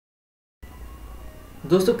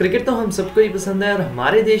दोस्तों क्रिकेट तो हम सबको ही पसंद है और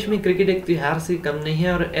हमारे देश में क्रिकेट एक त्योहार से कम नहीं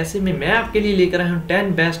है। और ऐसे में मैं आपके लिए लेकर आया हूँ 10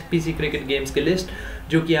 बेस्ट पीसी क्रिकेट गेम्स की लिस्ट,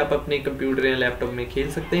 जो कि आप अपने कंप्यूटर या लैपटॉप में खेल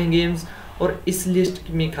सकते हैं गेम्स। और इस लिस्ट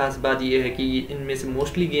में खास बात यह है कि इनमें से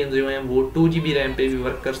मोस्टली गेम्स जो हैं वो 2 GB रैम पे भी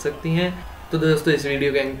वर्क कर सकती हैं। तो दोस्तों इस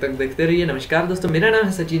वीडियो के अंत तक देखते रहिए। नमस्कार दोस्तों, मेरा नाम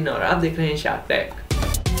है सचिन और आप देख रहे हैं शार्क टैंक।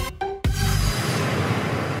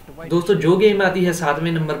 दोस्तों जो गेम आती है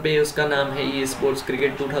 7वें नंबर पे उसका नाम है ई स्पोर्ट्स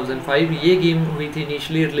क्रिकेट 2005। ये गेम हुई थी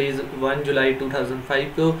इनिशियली रिलीज 1 जुलाई 2005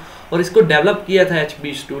 को और इसको डेवलप किया था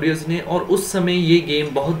एचपी स्टूडियोज ने। और उस समय ये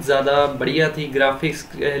गेम बहुत ज़्यादा बढ़िया थी, ग्राफिक्स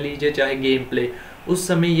कह लीजिए चाहे गेम प्ले, उस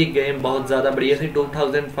समय ये गेम बहुत ज़्यादा बढ़िया थी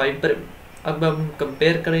 2005 पर। अब हम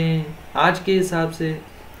कंपेयर करें आज के हिसाब से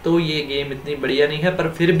तो ये गेम इतनी बढ़िया नहीं है, पर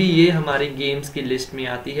फिर भी ये हमारी गेम्स की लिस्ट में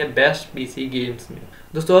आती है बेस्ट पीसी गेम्स में।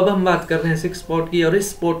 दोस्तों अब हम बात करते हैं 6 स्पॉट की, और इस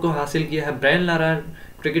स्पॉट को हासिल किया है Brian Lara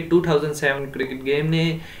cricket 2007 cricket game ने।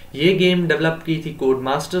 ये गेम डेवलप की थी कोड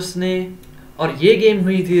मास्टर्स ने और ये गेम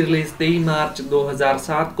हुई थी रिलीज 23 मार्च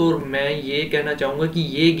 2007 को। और मैं ये कहना चाहूँगा कि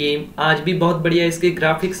ये गेम आज भी बहुत बढ़िया है, इसके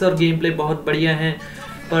ग्राफिक्स और गेम प्ले बहुत बढ़िया हैं,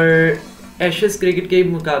 पर एशेस क्रिकेट के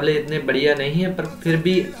मुकाबले इतने बढ़िया नहीं है। पर फिर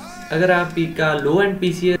भी अगर आपका लो एंड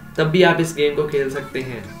पीसी है तब भी आप इस गेम को खेल सकते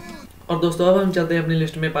हैं। और दोस्तों अब हम चलते हैं अपनी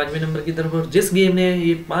लिस्ट में 5वें नंबर की तरफ, और जिस गेम ने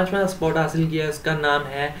ये 5वां स्पॉट हासिल किया उसका नाम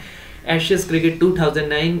है एशेस क्रिकेट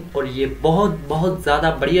 2009। और ये बहुत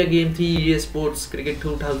ज़्यादा बढ़िया गेम थी। ये स्पोर्ट्स क्रिकेट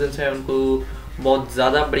 2007 को बहुत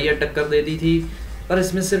ज़्यादा बढ़िया टक्कर देती थी, पर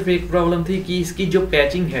इसमें सिर्फ एक प्रॉब्लम थी कि इसकी जो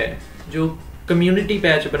पैचिंग है, जो कम्युनिटी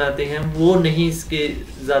पैच बनाते हैं, वो नहीं इसके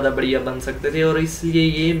ज़्यादा बढ़िया बन सकते थे। और इसलिए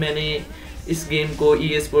ये मैंने इस गेम को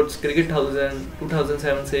ई स्पोर्ट्स क्रिकेट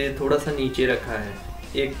 2007 से थोड़ा सा नीचे रखा है,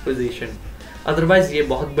 एक पोजीशन। अदरवाइज ये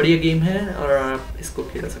बहुत बढ़िया गेम है और आप इसको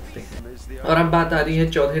खेल सकते हैं। और अब बात आ रही है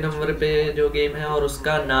 4थे नंबर पे जो गेम है, और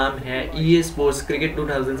उसका नाम है ई स्पोर्ट्स क्रिकेट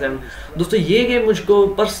 2007। दोस्तों ये गेम मुझको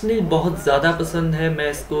पर्सनली बहुत ज़्यादा पसंद है, मैं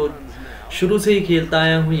इसको शुरू से ही खेलता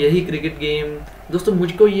आया हूँ यही क्रिकेट गेम। दोस्तों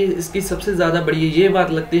मुझको ये इसकी सबसे ज़्यादा बढ़िया ये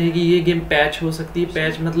बात लगती है कि ये गेम पैच हो सकती है।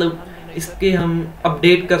 पैच मतलब इसके हम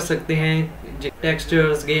अपडेट कर सकते हैं,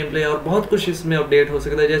 टेक्सचर्स, गेम प्ले और बहुत कुछ इसमें अपडेट हो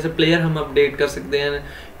सकता है। जैसे प्लेयर हम अपडेट कर सकते हैं,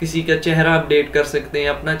 किसी का चेहरा अपडेट कर सकते हैं,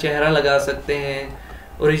 अपना चेहरा लगा सकते हैं,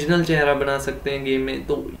 ओरिजिनल चेहरा बना सकते हैं गेम में।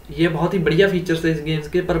 तो ये बहुत ही बढ़िया फीचर्स है इस गेम्स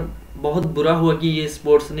के। पर बहुत बुरा हुआ कि ये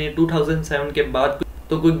स्पोर्ट्स ने 2007 के बाद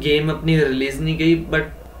तो कोई गेम अपनी रिलीज नहीं गई, बट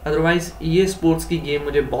अदरवाइज ये स्पोर्ट्स की गेम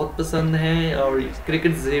मुझे बहुत पसंद है। और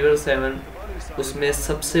क्रिकेट 07 उसमें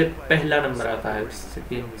सबसे पहला नंबर आता है उस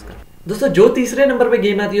गेम्स का। दोस्तों जो तीसरे नंबर पे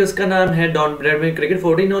गेम आती है उसका नाम है डॉन ब्रैडमैन क्रिकेट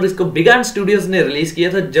 14, और इसको बिग एंड स्टूडियोज ने रिलीज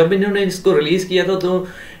किया था। जब इन्होंने इसको रिलीज किया था तो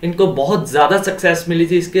इनको बहुत ज़्यादा सक्सेस मिली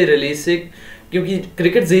थी इसके रिलीज से, क्योंकि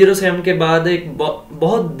क्रिकेट 07 के बाद एक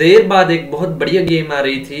बहुत देर बाद एक बहुत बढ़िया गेम आ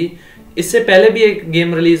रही थी। इससे पहले भी एक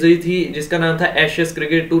गेम रिलीज हुई थी जिसका नाम था एशेस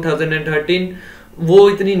क्रिकेट 2013। वो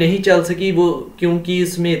इतनी नहीं चल सकी, वो क्योंकि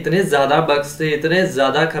इसमें इतने ज़्यादा बग्स थे, इतने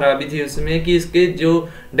ज़्यादा खराबी थी उसमें कि इसके जो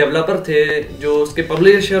डेवलपर थे, जो उसके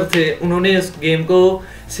पब्लिशर थे, उन्होंने उस गेम को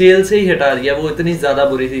सेल से ही हटा दिया। वो इतनी ज़्यादा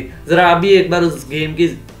बुरी थी। ज़रा आप भी एक बार उस गेम की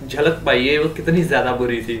झलक पाइए, वो कितनी ज़्यादा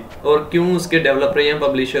बुरी थी और क्यों उसके डेवलपर या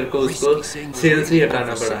पब्लिशर को उसको सेल से ही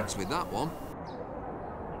हटाना पड़ा।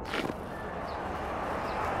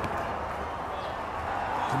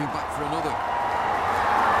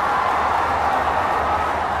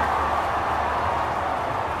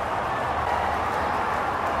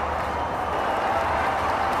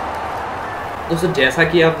 दोस्तों जैसा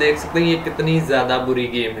कि आप देख सकते हैं ये कितनी ज़्यादा बुरी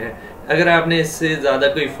गेम है। अगर आपने इससे ज़्यादा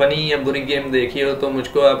कोई फ़नी या बुरी गेम देखी हो तो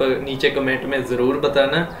मुझको आप नीचे कमेंट में ज़रूर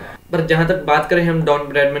बताना। पर जहाँ तक बात करें हम डॉन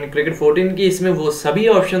ब्रैडमैन क्रिकेट 14 की, इसमें वो सभी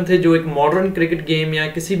ऑप्शन थे जो एक मॉडर्न क्रिकेट गेम या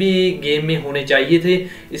किसी भी गेम में होने चाहिए थे।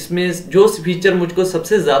 इसमें जो फीचर मुझको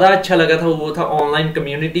सबसे ज़्यादा अच्छा लगा था वो था ऑनलाइन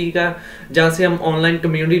कम्युनिटी का, जहाँ से हम ऑनलाइन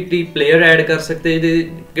कम्युनिटी प्लेयर ऐड कर सकते थे।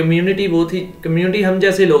 कम्युनिटी वो थी, कम्युनिटी हम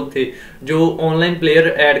जैसे लोग थे जो ऑनलाइन प्लेयर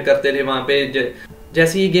ऐड करते थे वहाँ पे।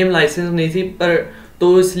 जैसे ये गेम लाइसेंस नहीं थी, पर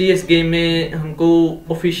तो इसलिए इस गेम में हमको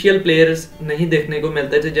ऑफिशियल प्लेयर्स नहीं देखने को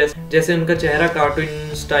मिलते थे। जैसे उनका चेहरा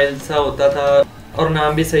कार्टून स्टाइल सा होता था और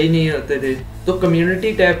नाम भी सही नहीं होते थे। तो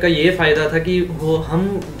कम्युनिटी टैब का ये फ़ायदा था कि वो हम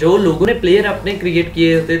जो लोगों ने प्लेयर अपने क्रिएट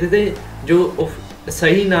किए होते थे जो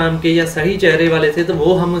सही नाम के या सही चेहरे वाले थे, तो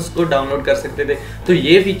वो हम उसको डाउनलोड कर सकते थे। तो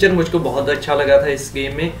ये फीचर मुझको बहुत अच्छा लगा था इस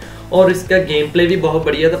गेम में। और इसका गेम प्ले भी बहुत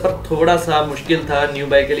बढ़िया था, पर थोड़ा सा मुश्किल था न्यू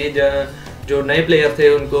बाय के लिए, जो नए प्लेयर थे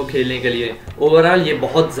उनको खेलने के लिए। ओवरऑल ये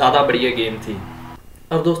बहुत ज़्यादा बढ़िया गेम थी।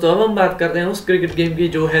 और दोस्तों अब हम बात करते हैं उस क्रिकेट गेम की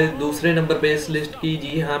जो है दूसरे नंबर पे इस लिस्ट की।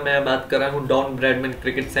 जी हाँ, मैं बात कर रहा हूँ डॉन ब्रैडमैन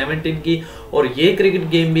क्रिकेट 17 की। और ये क्रिकेट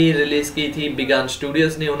गेम भी रिलीज़ की थी बिग एंड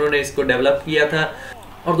स्टूडियोज ने, उन्होंने इसको डेवलप किया था।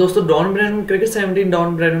 और दोस्तों don Bradman cricket 17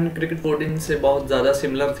 don Bradman cricket 14 से बहुत ज़्यादा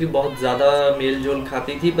सिमिलर थी, बहुत ज़्यादा मेल जोल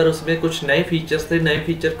खाती थी, पर उसमें कुछ नए फीचर्स थे। नए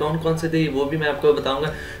फीचर कौन कौन से थे वो भी मैं आपको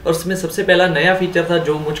बताऊंगा। और उसमें सबसे पहला नया फीचर था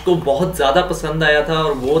जो मुझको बहुत ज़्यादा पसंद आया था,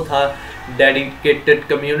 और वो था डेडिकेटेड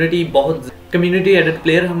कम्युनिटी। बहुत कम्युनिटी एडिट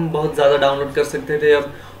प्लेयर हम बहुत ज़्यादा डाउनलोड कर सकते थे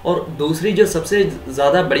अब। और दूसरी जो सबसे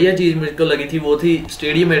ज़्यादा बढ़िया चीज़ मुझको लगी थी वो थी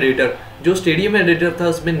स्टेडियम एडिटर। जो स्टेडियम एडिटर था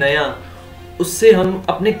उसमें नया, उससे हम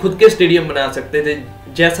अपने खुद के स्टेडियम बना सकते थे,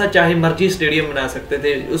 जैसा चाहे मर्जी स्टेडियम बना सकते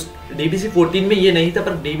थे। उस DBC 14 में ये नहीं था,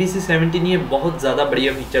 पर DBC 17 ये बहुत ज़्यादा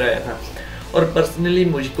बढ़िया फीचर आया था। और पर्सनली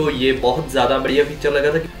मुझको ये बहुत ज़्यादा बढ़िया फीचर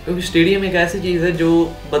लगा था, क्योंकि स्टेडियम एक ऐसी चीज़ है जो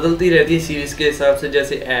बदलती रहती है सीरीज़ के हिसाब से,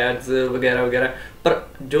 जैसे एड्स वगैरह वगैरह।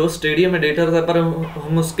 पर जो स्टेडियम एडिटर था, पर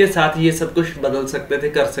हम उसके साथ ये सब कुछ बदल सकते थे,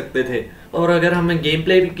 कर सकते थे। और अगर हम गेम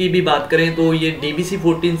प्ले की भी बात करें तो ये DBC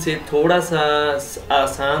 14 से थोड़ा सा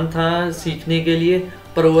आसान था सीखने के लिए,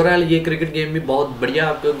 पर ओवरऑल ये क्रिकेट गेम भी बहुत बढ़िया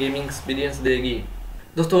आपको गेमिंग एक्सपीरियंस देगी।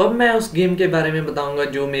 दोस्तों अब मैं उस गेम के बारे में बताऊंगा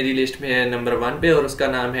जो मेरी लिस्ट में है नंबर 1 पे, और उसका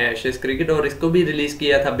नाम है एशेस क्रिकेट। और इसको भी रिलीज़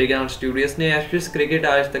किया था बिग आर्म स्टूडियोज ने। एशेस क्रिकेट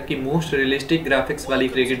आज तक की मोस्ट रियलिस्टिक ग्राफिक्स वाली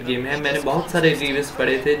क्रिकेट गेम है। मैंने बहुत सारे रिव्यूज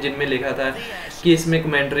पढ़े थे जिनमें लिखा था कि इसमें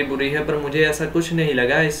कमेंट्री बुरी है, पर मुझे ऐसा कुछ नहीं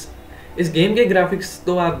लगा। इस गेम के ग्राफिक्स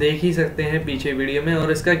तो आप देख ही सकते हैं पीछे वीडियो में,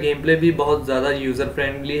 और इसका गेम प्ले भी बहुत ज़्यादा यूज़र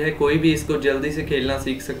फ्रेंडली है, कोई भी इसको जल्दी से खेलना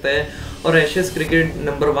सीख सकता है। और ashes cricket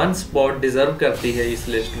number 1 spot deserve करती है इस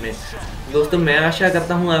लिस्ट में। दोस्तों मैं आशा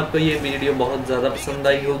करता हूँ आपको ये वीडियो बहुत ज़्यादा पसंद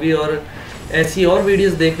आई होगी, और ऐसी और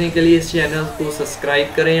वीडियोस देखने के लिए इस चैनल को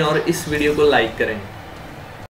सब्सक्राइब करें और इस वीडियो को लाइक करें।